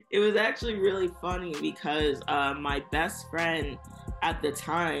It was actually really funny because my best friend at the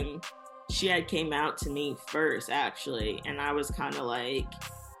time, she had came out to me first actually, and I was kind of like,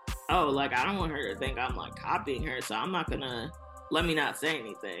 oh, like I don't want her to think I'm like copying her, so I'm not gonna let me not say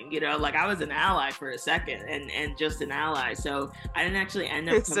anything. Like I was an ally for a second, and just an ally, so I didn't actually end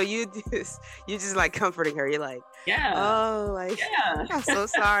up. So you just like comforting her. You're like, Yeah, oh, like yeah, I'm so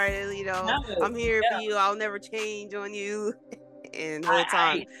sorry. no, I'm here for yeah. you. I'll never change on you. And the whole I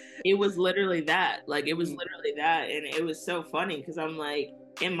time. it was literally that. Like it was Mm. literally that, and it was so funny because I'm like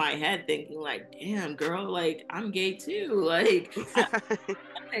in my head thinking like, damn girl, like I'm gay too. Like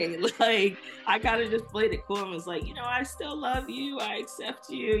like I kind of just played it cool and was like, I still love you, I accept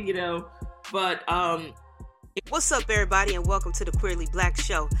you. But What's up, everybody, and welcome to the Queerly Black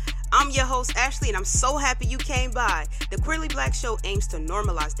Show. I'm your host, Ashley, and I'm so happy you came by. The Queerly Black Show aims to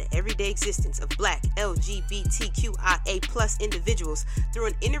normalize the everyday existence of Black LGBTQIA plus individuals through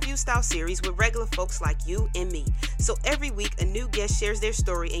an interview-style series with regular folks like you and me. So every week, a new guest shares their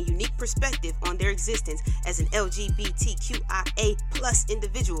story and unique perspective on their existence as an LGBTQIA plus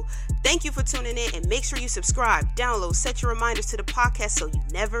individual. Thank you for tuning in, and make sure you subscribe, download, set your reminders to the podcast so you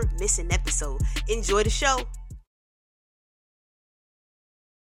never miss an episode. Enjoy the show.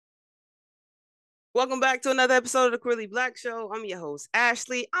 Welcome back to another episode of the Queerly Black Show. I'm your host,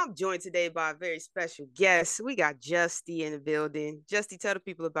 Ashley. I'm joined today by a very special guest. We got Justy in the building. Justy, tell the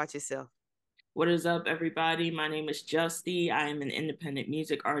people about yourself. what is up, everybody? My name is Justy. I am an independent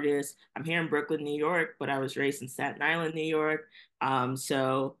music artist. I'm here in Brooklyn, New York, but I was raised in Staten Island, New York.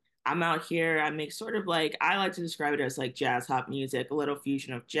 So I'm out here. I make sort of like I like to describe it as like jazz hop music, a little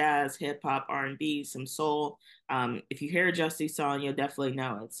fusion of jazz, hip hop, R&B, some soul. If you hear a Justy song, you'll definitely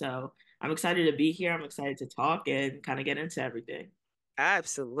know it. So I'm excited to be here. I'm excited to talk and kind of get into everything.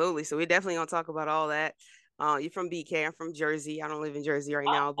 Absolutely. So we're definitely gonna talk about all that. You're from BK. I'm from Jersey. I don't live in Jersey right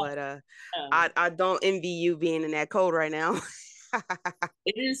now, but Oh, I don't envy you being in that cold right now.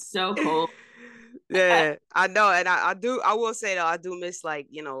 it is so cold. Yeah, I know, and I do. I will say though, I do miss like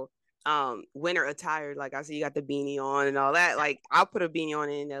winter attire. Like I see you got the beanie on and all that. Like I'll put a beanie on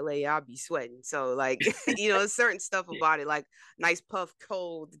in LA, I'll be sweating. So like certain stuff about it, like nice puff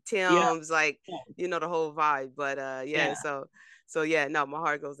coat, the Yeah, Timbs, like the whole vibe. But yeah, yeah. so yeah, no, my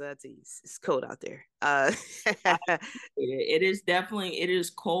heart goes out to you. It's cold out there. It is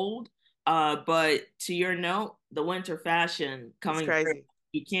cold. But to your note, the winter fashion It's coming through, crazy.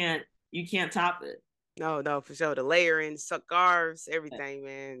 you can't top it. No, no, for sure. The layering, scarves, everything,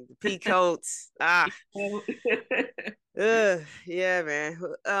 man. The pea coats. Ah. Yeah, man.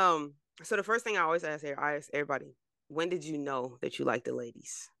 So the first thing I ask everybody, when did you know that you like the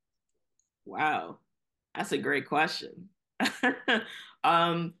ladies? Wow, that's a great question.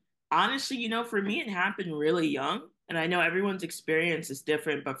 um, Honestly, for me, it happened really young, and I know everyone's experience is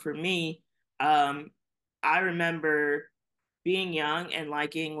different, but for me, um, I remember being young and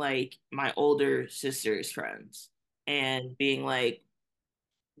liking like my older sister's friends and being like,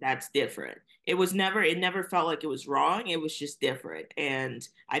 that's different. It never felt like it was wrong. It was just different. And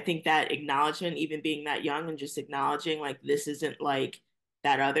I think that acknowledgement, even being that young and just acknowledging like this isn't like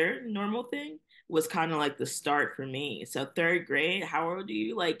that other normal thing, was kind of like the start for me. So third grade, how old are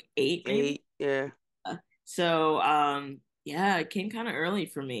you? Like eight, maybe? 8, yeah. So yeah, it came kind of early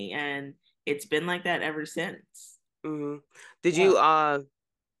for me and it's been like that ever since. Hmm. Did Yeah. you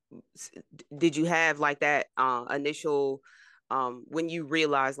did you have like that initial when you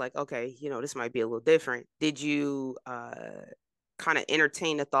realized like, okay, this might be a little different. Did you kind of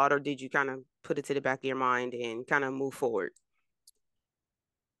entertain the thought, or did you kind of put it to the back of your mind and kind of move forward?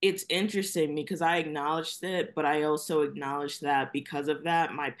 It's interesting because I acknowledged it, but I also acknowledged that because of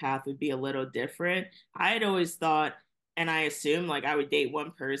that, my path would be a little different. I had always thought, and I assumed like I would date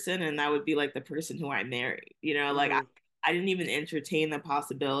one person and that would be like the person who I married. Like Hmm. I didn't even entertain the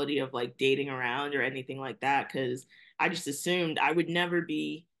possibility of like dating around or anything like that because I just assumed I would never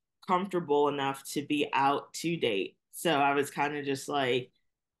be comfortable enough to be out to date. So I was kind of just like,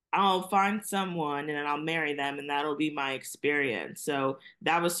 I'll find someone and then I'll marry them and that'll be my experience. So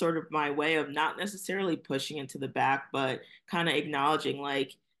that was sort of my way of not necessarily pushing into the back, but kind of acknowledging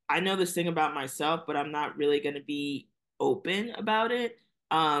like I know this thing about myself, but I'm not really going to be open about it.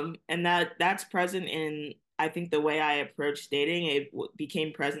 And that's present in I think the way I approached dating. It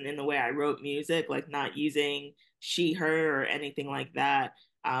became present in the way I wrote music, like not using she, her, or anything like that.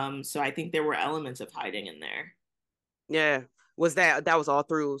 So I think there were elements of hiding in there. Yeah. That was all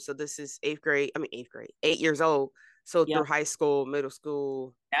through? So this is eighth grade. I mean, eighth grade, 8 years old. So Yeah, through high school, middle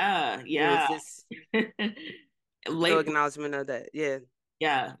school, yeah, it was yeah. just no Late, acknowledgement of that. Yeah.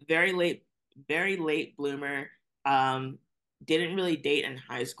 yeah, very late bloomer. Um, didn't really date in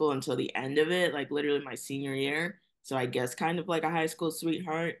high school until the end of it, like literally my senior year. So I guess kind of like a high school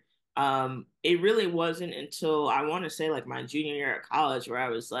sweetheart. It really wasn't until I want to say like my junior year at college where I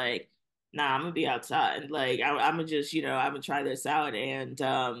was like, nah, I'm gonna be outside. Like I'm gonna just, I'm gonna try this out. And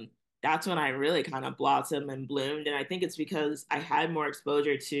that's when I really kind of blossomed and bloomed. And I think it's because I had more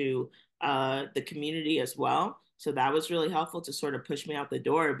exposure to the community as well. So that was really helpful to sort of push me out the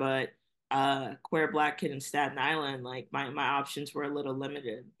door. But queer black kid in Staten Island, like my options were a little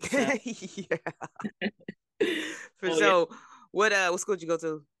limited. So Yeah, for oh yeah. sure. What school did you go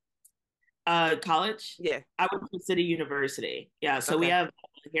to? College. Yeah. I went to City University. Yeah, so we Okay. have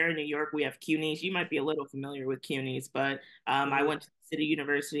here in New York, we have CUNYs. You might be a little familiar with CUNYs, but I Mhm. went to City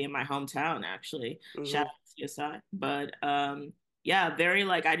University in my hometown, actually. Shout Mhm. out to CSI. But yeah, very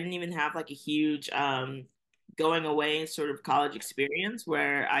like I didn't even have like a huge going away sort of college experience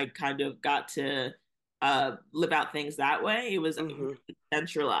where I kind of got to live out things that way. It was Mhm. really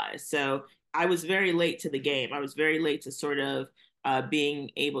centralized. So I was very late to the game. I was very late to sort of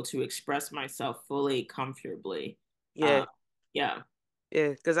being able to express myself fully, comfortably. Yeah. Uh, yeah, Yeah.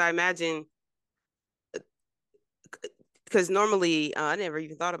 Because I imagine, because normally I never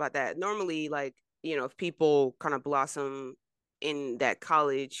even thought about that. Normally, like, if people kind of blossom in that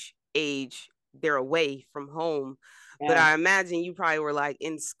college age, they're away from home. But yeah, I imagine you probably were like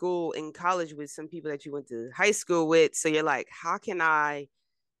in school, in college with some people that you went to high school with. So you're like, how can I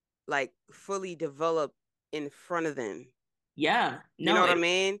like fully develop in front of them? yeah. You know No, what I it,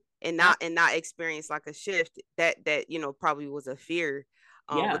 mean? And that, not experience like a shift that probably was a fear.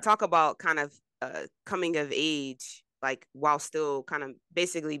 But yeah, talk about kind of coming of age, like while still kind of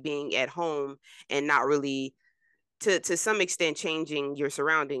basically being at home and not really to some extent changing your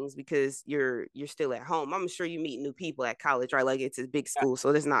surroundings because you're still at home. I'm sure you meet new people at college, right? Like it's a big yeah, school,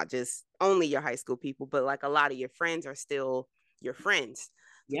 so there's not just only your high school people, but like a lot of your friends are still your friends.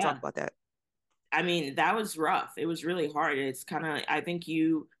 So talk yeah. about that. I mean, that was rough. It was really hard. It's kind of, I think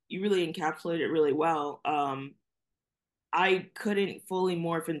you really encapsulated it really well. I couldn't fully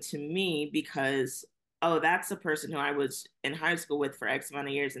morph into me because, oh, that's the person who I was in high school with for X amount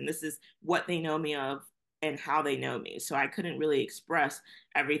of years, and this is what they know me of and how they know me. So I couldn't really express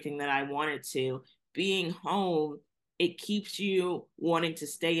everything that I wanted to. Being home, it keeps you wanting to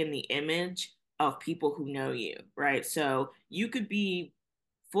stay in the image of people who know you, right? So you could be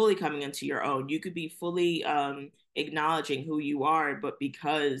fully coming into your own. You could be fully acknowledging who you are, but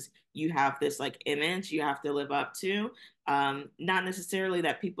because you have this like image you have to live up to, not necessarily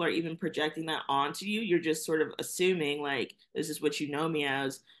that people are even projecting that onto you. You're just sort of assuming like this is what you know me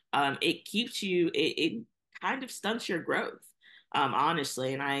as. It keeps you. It kind of stunts your growth,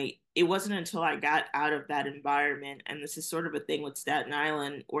 honestly. And it wasn't until I got out of that environment, and this is sort of a thing with Staten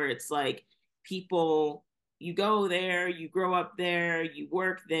Island, where it's like people you go there, you grow up there, you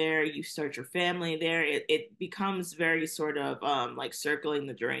work there, you start your family there. It becomes very sort of like circling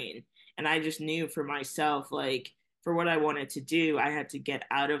the drain. And I just knew for myself, like for what I wanted to do, I had to get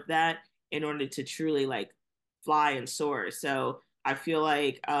out of that in order to truly like fly and soar. So I feel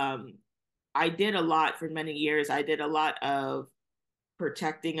like I did a lot for many years. I did a lot of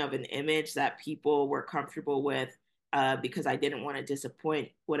protecting of an image that people were comfortable with because I didn't want to disappoint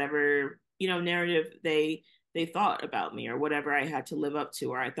whatever narrative they thought about me or whatever I had to live up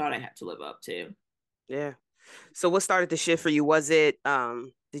to or I thought I had to live up to. Yeah. So what started the shift for you? Was it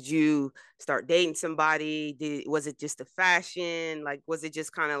did you start dating somebody? Was it just the fashion? Like was it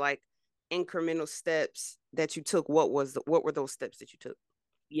just kind of like incremental steps that you took? What were those steps that you took?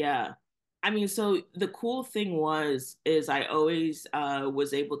 Yeah. I mean, so the cool thing is I always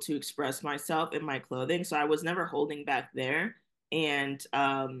was able to express myself in my clothing. So I was never holding back there. And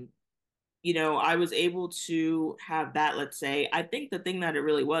I was able to have that, let's say. I think the thing that it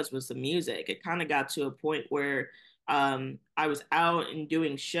really was the music. It kind of got to a point where I was out and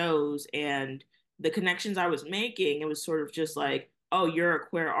doing shows and the connections I was making, it was sort of just like, oh, you're a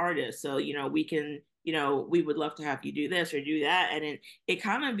queer artist. So, we can, we would love to have you do this or do that. And it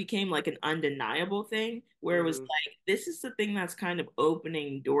kind of became like an undeniable thing where it was Mm-hmm. like, this is the thing that's kind of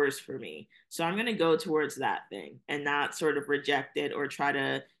opening doors for me. So I'm going to go towards that thing and not sort of reject it or try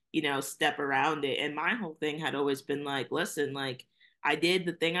to step around it. And my whole thing had always been like, listen, like I did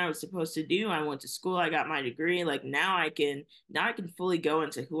the thing I was supposed to do. I went to school, I got my degree. Like now I can fully go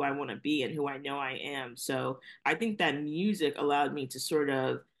into who I want to be and who I know I am. So I think that music allowed me to sort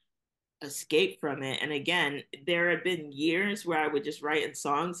of escape from it. And again, there have been years where I would just write in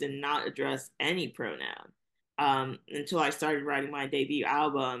songs and not address any pronoun until I started writing my debut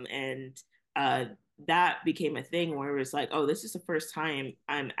album. And that became a thing where it was like, oh, this is the first time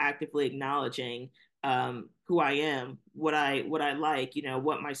I'm actively acknowledging who I am, what I like, you know,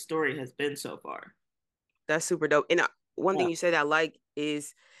 what my story has been so far. That's super dope. And one Yeah. thing you said I like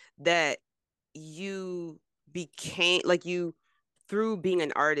is that you became like you through being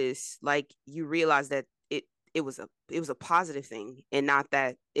an artist, like you realized that it was a positive thing and not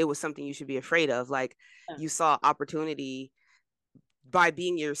that it was something you should be afraid of. Like you saw opportunity by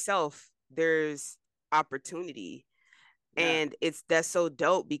being yourself. There's opportunity, Yeah. and it's that's so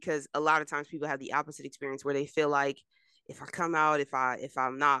dope because a lot of times people have the opposite experience where they feel like if I come out, if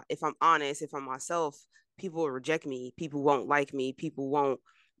I'm honest, if I'm myself, people will reject me, people won't like me, people won't,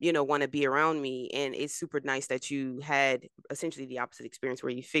 want to be around me. And it's super nice that you had essentially the opposite experience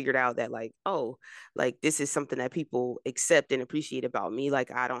where you figured out that like, oh, like this is something that people accept and appreciate about me.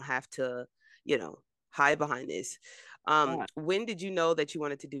 Like I don't have to, you know, hide behind this. Yeah. When did you know that you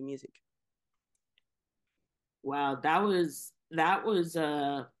wanted to do music? Wow, that was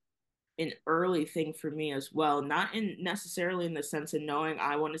an early thing for me as well. Not in necessarily in the sense of knowing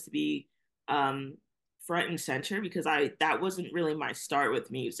I wanted to be um front and center because I that wasn't really my start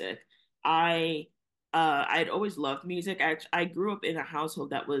with music. I I'd always loved music. I grew up in a household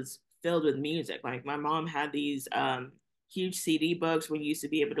that was filled with music. Like my mom had these huge CD books when you used to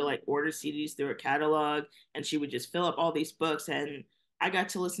be able to like order CDs through a catalog, and she would just fill up all these books, and I got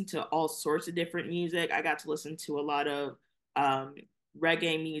to listen to all sorts of different music. I got to listen to a lot of um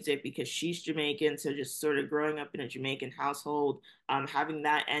reggae music because she's Jamaican. So just sort of growing up in a Jamaican household, having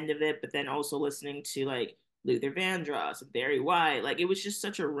that end of it, but then also listening to like Luther Vandross and Barry White. Like it was just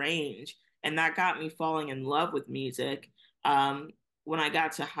such a range. And that got me falling in love with music. Um, when I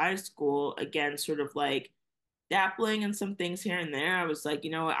got to high school, again, sort of like dabbling in some things here and there. I was like,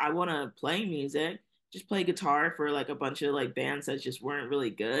 you know what, I want to play music, just play guitar for like a bunch of like bands that just weren't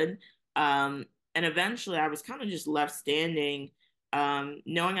really good. And eventually I was kind of just left standing,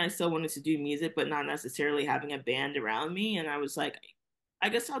 knowing I still wanted to do music, but not necessarily having a band around me. And I was like, I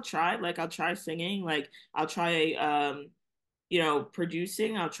guess I'll try, like, I'll try singing, like, I'll try,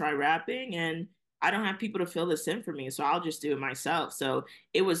 producing, I'll try rapping, and I don't have people to fill this in for me, so I'll just do it myself. So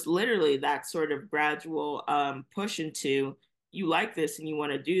it was literally that sort of gradual push into you like this and you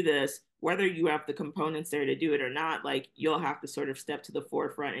want to do this, whether you have the components there to do it or not, like you'll have to sort of step to the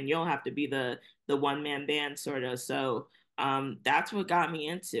forefront and you'll have to be the one man band sort of. So that's what got me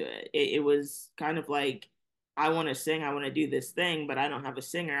into it. It was kind of like I want to sing, I want to do this thing, but I don't have a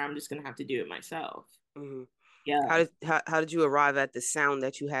singer. I'm just gonna have to do it myself. Mm-hmm. Yeah. How did you arrive at the sound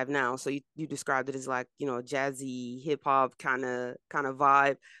that you have now? So you described it as like, a jazzy hip hop kind of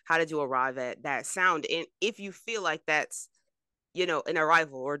vibe. How did you arrive at that sound? And if you feel like that's, an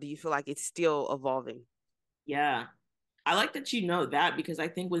arrival, or do you feel like it's still evolving? Yeah. I like that you know that because I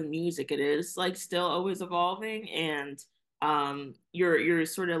think with music it is like still always evolving, and you're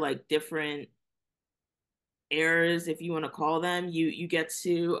sort of like different eras, if you want to call them. You get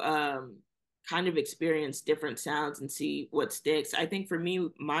to kind of experience different sounds and see what sticks. I think for me,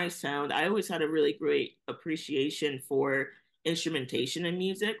 my sound, I always had a really great appreciation for instrumentation in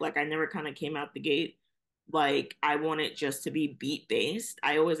music. Like I never kind of came out the gate like I want it just to be beat based.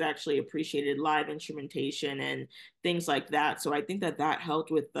 I always actually appreciated live instrumentation and things like that. So I think that that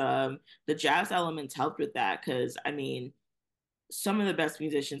helped with the jazz elements helped with that because I mean some of the best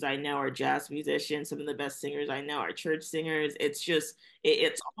musicians I know are jazz musicians. Some of the best singers I know are church singers. It's just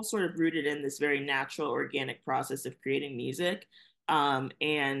it's all sort of rooted in this very natural, organic process of creating music.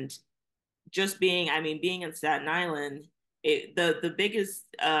 And just being, I mean, being in Staten Island, the biggest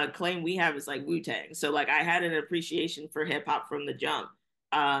claim we have is like Wu Tang. So like I had an appreciation for hip hop from the jump.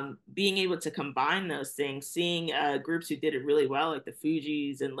 Being able to combine those things, seeing groups who did it really well, like the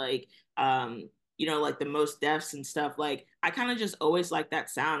Fugees and like like the Most Defs and stuff. Like I kind of just always liked that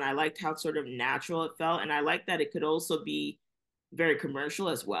sound. I liked how sort of natural it felt, and I liked that it could also be very commercial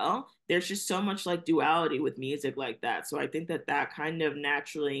as well. There's just so much like duality with music like that. So I think that that kind of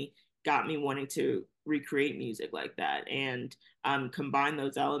naturally got me wanting to recreate music like that and combine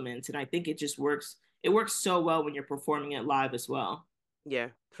those elements. And I think it just works. It works so well when you're performing it live as well. Yeah,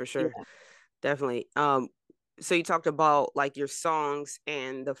 for sure. Yeah. Definitely. So you talked about like your songs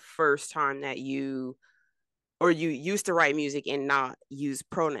and the first time that you used to write music and not use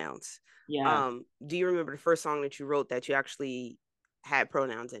pronouns. Yeah. Do you remember the first song that you wrote that you actually had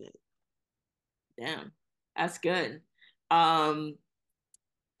pronouns in it? Damn. That's good. Um,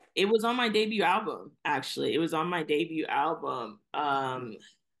 it was on my debut album, actually. It was on my debut album.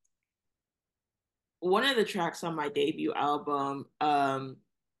 One of the tracks on my debut album,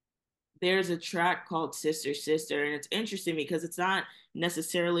 there's a track called Sister Sister, and it's interesting because it's not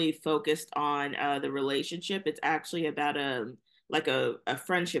necessarily focused on the relationship. It's actually about a like a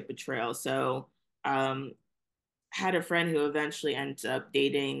friendship betrayal. So um, had a friend who eventually ends up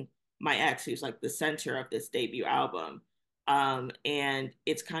dating my ex, who's like the center of this debut album. And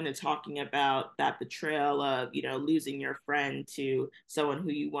it's kind of talking about that betrayal of, losing your friend to someone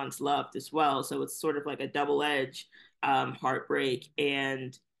who you once loved as well. So it's sort of like a double-edged heartbreak.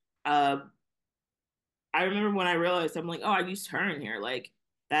 And uh, I remember when I realized, I'm like, oh, I used her in here. Like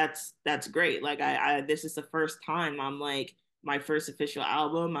that's great. Like I this is the first time I'm like my first official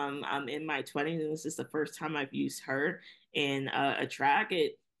album. I'm in my 20s, and this is the first time I've used her in a track.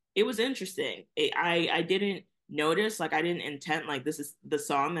 It was interesting. I didn't notice, like I didn't intend like this is the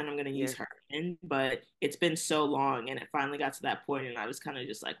song that I'm gonna use Yeah. her in, but it's been so long, and it finally got to that point, and I was kind of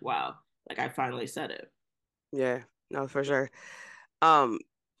just like, wow, like I finally said it. Yeah. No, for sure. Um,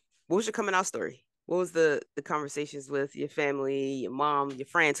 what was your coming out story? What was the conversations with your family, your mom, your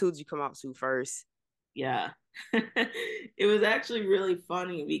friends? Who did you come out to first? Yeah. It was actually really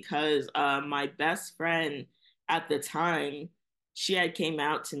funny because my best friend at the time, she had came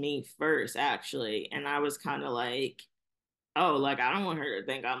out to me first actually, and I was kind of like, oh, like I don't want her to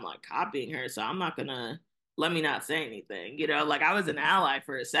think I'm like copying her, so I'm not gonna let me not say anything. Like I was an ally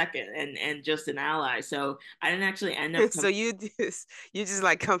for a second and just an ally. So I didn't actually end up So coming. you just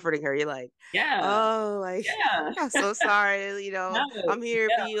like comforting her. You're like, Yeah. oh, like Yeah. I'm so sorry, No, I'm here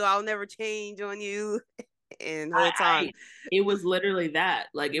for yeah. you. I'll never change on you. And the I, whole time. I it was literally that.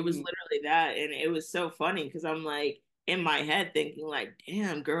 Like it was Mhm. literally that. And it was so funny because I'm like in my head thinking like,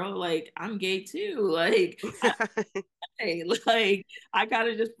 damn girl, like I'm gay too. Like hey, like I kind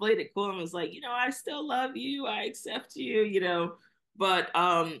of just played it cool and was like, I still love you, I accept you. But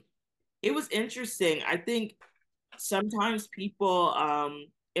it was interesting. I think sometimes people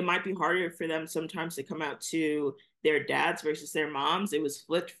it might be harder for them sometimes to come out to their dads versus their moms. It was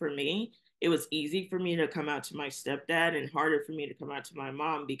flipped for me. It was easy for me to come out to my stepdad and harder for me to come out to my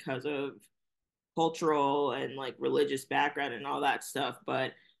mom because of cultural and like religious background and all that stuff.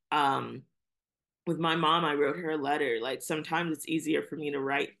 But um with my mom, I wrote her a letter. Like sometimes it's easier for me to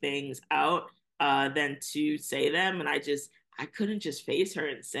write things out than to say them, and I couldn't just face her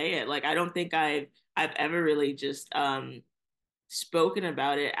and say it. Like I don't think I've ever really just spoken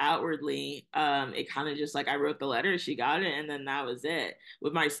about it outwardly. It kind of just like I wrote the letter, she got it, and then that was it.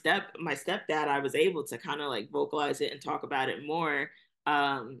 With my stepdad, I was able to kind of like vocalize it and talk about it more.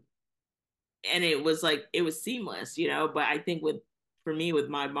 Um, and it was like it was seamless. But I think with for me with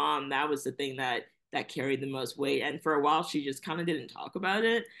my mom, that was the thing that carried the most weight. And for a while, she just kind of didn't talk about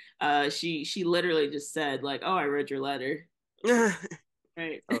it. She literally just said like, "Oh, I read your letter."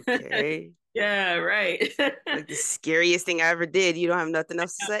 Right. Okay. Yeah, right. Like the scariest thing I ever did. You don't have nothing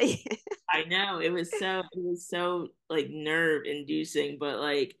else to say. I know it was so like nerve inducing, but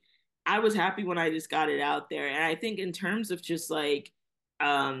like I was happy when I just got it out there. And I think in terms of just like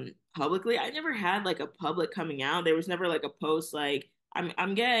publicly, I never had like a public coming out. There was never like a post like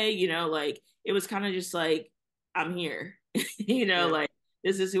I'm gay, like it was kind of just like I'm here. Yeah. Like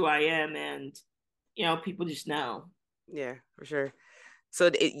this is who I am, and people just know. Yeah, for sure. So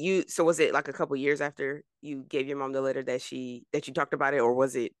was it like a couple years after you gave your mom the letter that you talked about it, or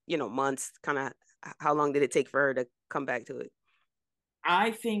was it, months? Kind of how long did it take for her to come back to it?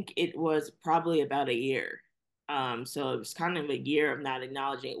 I think it was probably about a year. So it was kind of a year of not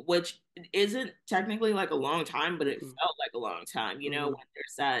acknowledging it, which isn't technically like a long time, but it Hmm. felt like a long time, Hmm. when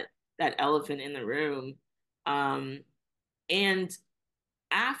there's that elephant in the room. Um, and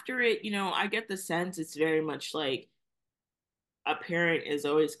after it, I get the sense it's very much like a parent is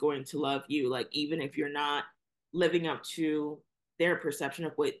always going to love you, like even if you're not living up to their perception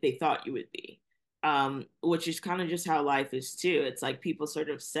of what they thought you would be. Which is kind of just how life is too. It's like people sort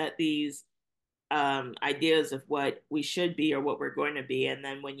of set these ideas of what we should be or what we're going to be, and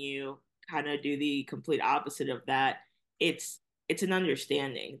then when you kind of do the complete opposite of that, it's it's an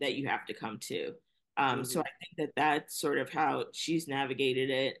understanding that you have to come to. So Hmm. I think that that's sort of how she's navigated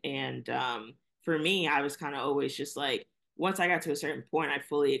it, and for me, I was kind of always just like, once I got to a certain point, I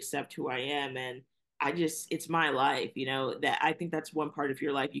fully accept who I am, and it's my life, that I think that's one part of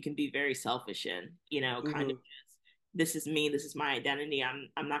your life you can be very selfish in, kind of Hmm. just this is me, this is my identity.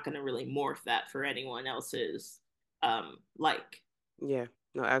 I'm not going to really morph that for anyone else's like. Yeah.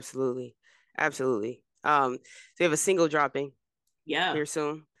 No, absolutely. Absolutely. So you have a single dropping Yeah, here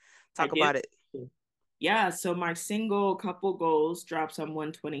soon. I Talk do. about it. Yeah, so my single Couple Goals drops on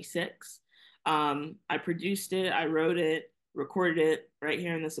 126. I produced it, I wrote it, recorded it right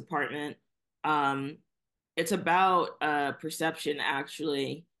here in this apartment. Um, it's about perception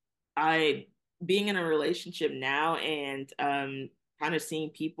actually. I being in a relationship now and kind of seeing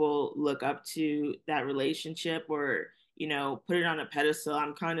people look up to that relationship or put it on a pedestal.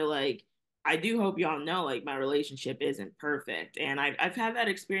 I'm kind of like I do hope y'all know like my relationship isn't perfect. And I've had that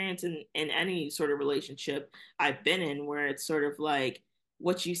experience in any sort of relationship I've been in where it's sort of like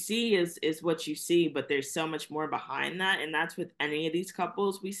what you see is what you see, but there's so much more behind that. And that's with any of these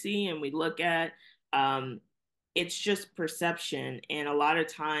couples we see and we look at. Um, it's just perception. And a lot of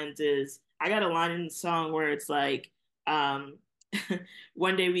times is I got a line in the song where it's like, um,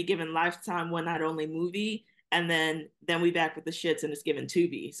 one day we given Lifetime one night only movie and then we back with the shits and it's given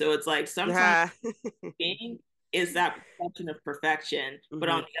Tubi. So it's like sometimes Yeah. being is that perception of perfection, but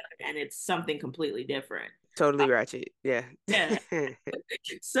on Hmm. the other hand, it's something completely different. Totally ratchet. Yeah. Yeah.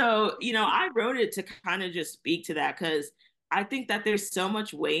 So, I wrote it to kind of just speak to that because I think that there's so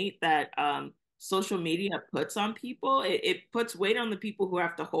much weight that social media puts on people. It puts weight on the people who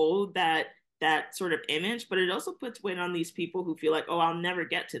have to hold that sort of image, but it also puts weight on these people who feel like, oh, I'll never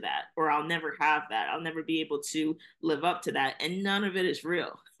get to that, or I'll never have that, I'll never be able to live up to that, and none of it is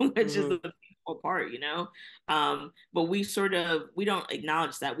real, which is Hmm. the beautiful part. But we don't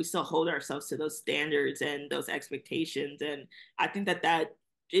acknowledge that we still hold ourselves to those standards and those expectations, and I think that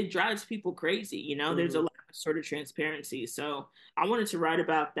it drives people crazy. There's a Hmm. lot of sort of transparency. So I wanted to write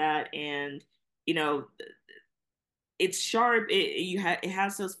about that, and you know, it's sharp. It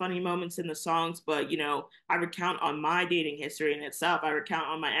has those funny moments in the songs, but I recount on my dating history in itself. I recount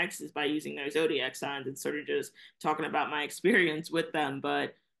on my exes by using their zodiac signs and sort of just talking about my experience with them.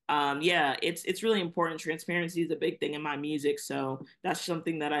 But yeah, it's really important. Transparency is a big thing in my music, so that's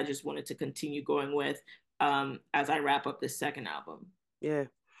something that I just wanted to continue going with as I wrap up this second album. Yeah.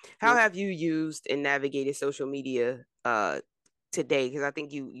 How What? have you used and navigated social media today? Because I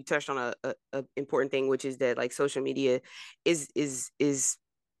think you touched on a important thing, which is that like social media is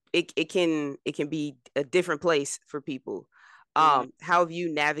it can be a different place for people. Mm, How have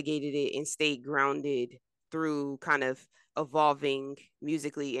you navigated it and stayed grounded through kind of evolving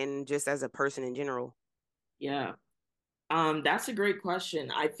musically and just as a person in general? yeah. That's a great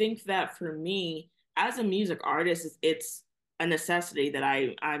question. I think that for me, as a music artist, it's a necessity that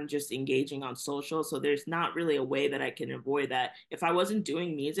I'm just engaging on social. So there's not really a way that I can avoid that. If I wasn't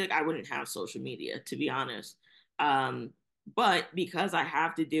doing music, I wouldn't have social media, to be honest. Um, but because I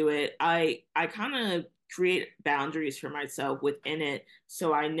have to do it, I kind of create boundaries for myself within it,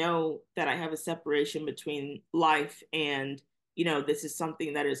 so I know that I have a separation between life and this is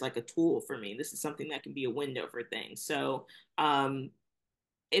something that is like a tool for me. This is something that can be a window for things. So um,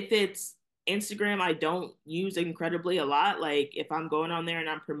 if it's Instagram, I don't use incredibly a lot. Like if I'm going on there and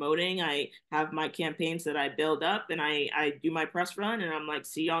I'm promoting, I have my campaigns that I build up and I do my press run and I'm like,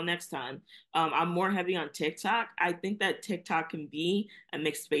 see y'all next time. I'm more heavy on TikTok. I think that TikTok can be a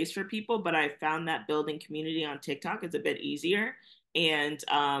mixed space for people, but I found that building community on TikTok is a bit easier. And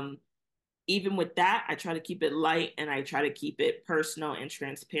even with that, I try to keep it light and I try to keep it personal and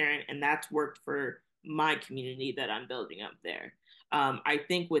transparent. And that's worked for my community that I'm building up there. I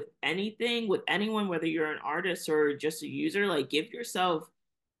think with anything, with anyone, whether you're an artist or just a user, like give yourself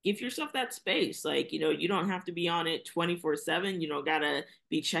that space. Like, you don't have to be on it 24/7. You don't gotta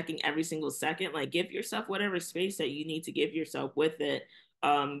be checking every single second. Like give yourself whatever space that you need to give yourself with it.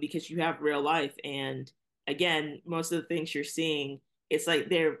 Because you have real life. And again, most of the things you're seeing, it's like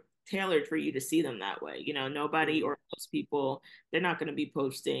they're tailored for you to see them that way. Nobody Hmm. or most people, they're not going to be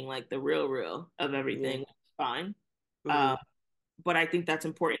posting like the real of Yeah. everything, which is fine. Hmm. Um, but I think that's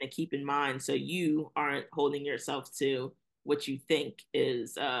important to keep in mind so you aren't holding yourself to what you think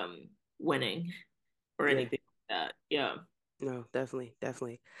is winning or Yeah. anything like that. Yeah. No, definitely,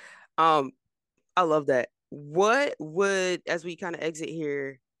 definitely. Um, I love that. What would, as we kind of exit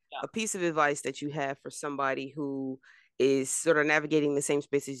here, Yeah. a piece of advice that you have for somebody who is sort of navigating the same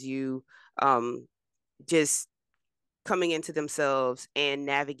space as you, just coming into themselves and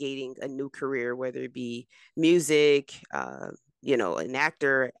navigating a new career, whether it be music, an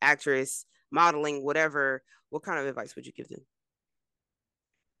actor, actress, modeling, whatever. What kind of advice would you give them?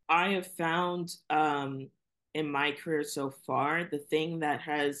 I have found in my career so far, the thing that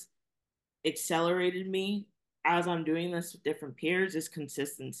has accelerated me as I'm doing this with different peers is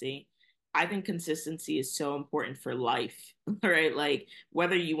consistency. I think consistency is so important for life, right? Like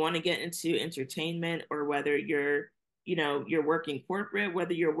whether you want to get into entertainment or whether you're working corporate,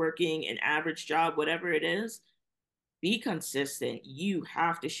 whether you're working an average job, whatever it is, be consistent. You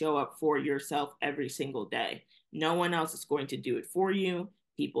have to show up for yourself every single day. No one else is going to do it for you.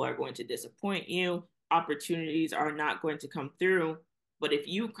 People are going to disappoint you. Opportunities are not going to come through. But if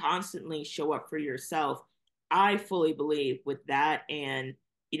you constantly show up for yourself, I fully believe with that. And,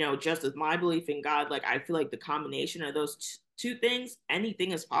 just with my belief in God, like I feel like the combination of those two things,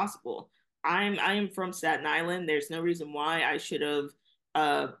 anything is possible. I am from Staten Island. There's no reason why I should have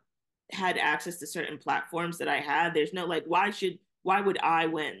uh, had access to certain platforms that I had, there's no like, why would I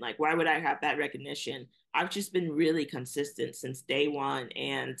win? Like, why would I have that recognition? I've just been really consistent since day one.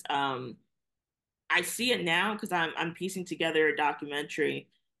 And I see it now because I'm piecing together a documentary,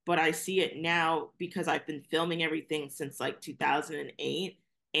 but I see it now because I've been filming everything since like 2008,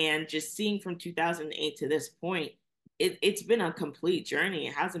 and just seeing from 2008 to this point, it's been a complete journey.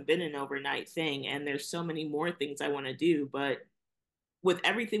 It hasn't been an overnight thing, and there's so many more things I want to do. But with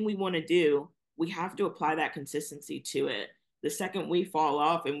everything we want to do, we have to apply that consistency to it. The second we fall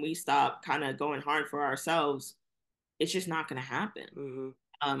off and we stop kind of going hard for ourselves, it's just not going to happen.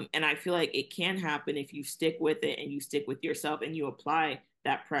 Mm-hmm. And I feel like it can happen if you stick with it and you stick with yourself and you apply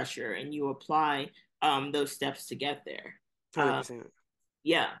that pressure and you apply those steps to get there. Uh, 100%.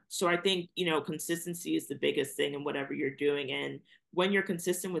 yeah. So I think, consistency is the biggest thing in whatever you're doing. And when you're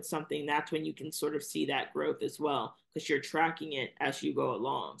consistent with something, that's when you can sort of see that growth as well, because you're tracking it as you go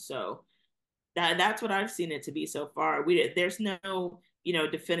along. So that's what I've seen it to be so far. There's no,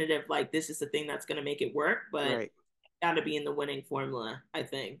 definitive like this is the thing that's going to make it work, but Right. got to be in the winning formula, I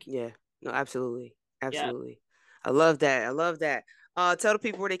think. Yeah. No, absolutely. Yeah. Absolutely. I love that. I love that. Tell the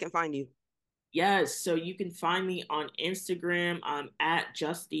people where they can find you. Yes, so you can find me on Instagram. I'm at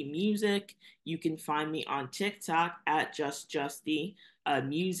Justy Music. You can find me on TikTok at Just Justy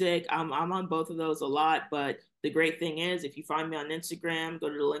Music. I'm on both of those a lot, but the great thing is if you find me on Instagram, go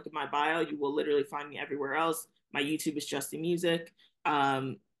to the link in my bio. You will literally find me everywhere else. My YouTube is Justy Music.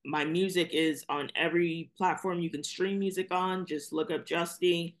 My music is on every platform you can stream music on. Just look up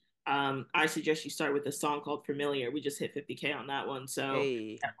Justy. I suggest you start with a song called Familiar. We just hit 50K on that one, so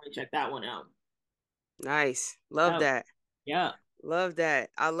Hey, definitely check that one out. nice. Love Yeah. that. Yeah. Love that.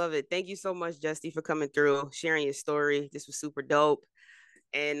 I love it. Thank you so much, Justy, for coming through, sharing your story. This was super dope.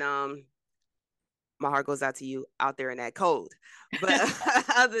 And my heart goes out to you out there in that cold. But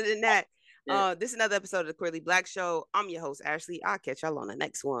other than that, Yeah. this is another episode of the Queerly Black Show. I'm your host, Ashley. I'll catch y'all on the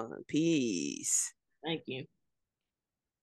next one. Peace. Thank you.